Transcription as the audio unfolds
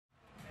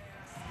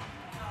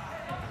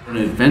An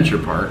adventure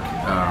park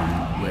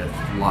with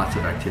lots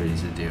of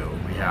activities to do.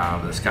 We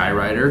have the Sky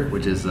Rider,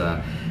 which is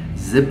a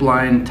zip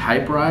line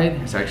type ride.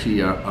 It's actually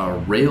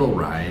a rail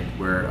ride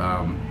where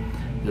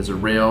there's a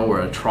rail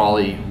where a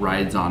trolley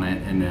rides on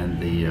it, and then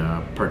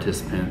the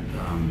participant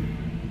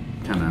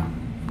kind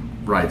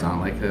of rides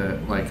on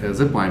it like a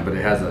zip line, but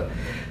it has a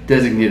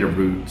designated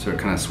route, so it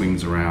kind of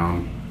swings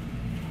around.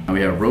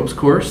 We have a ropes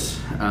course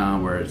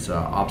where it's an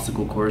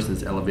obstacle course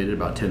that's elevated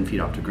about 10 feet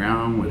off the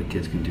ground, where the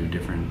kids can do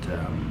different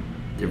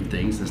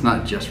things. It's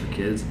not just for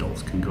kids,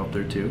 adults can go up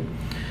there too,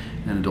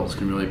 and adults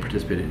can really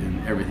participate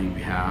in everything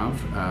we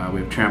have.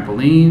 We have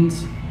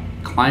trampolines,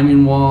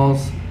 climbing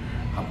walls,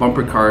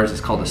 bumper cars.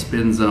 It's called a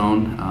spin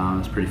zone.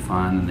 It's pretty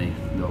fun,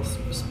 and they'll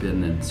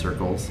spin in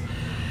circles.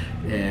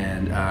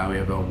 And we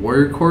have a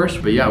warrior course.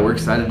 But yeah, we're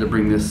excited to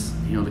bring this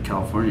to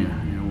California.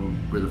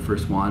 We're the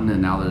first one,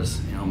 and now there's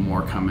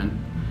more coming.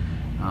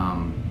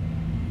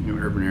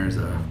 Urban Air is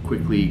a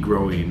quickly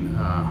growing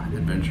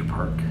adventure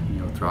park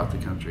throughout the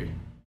country.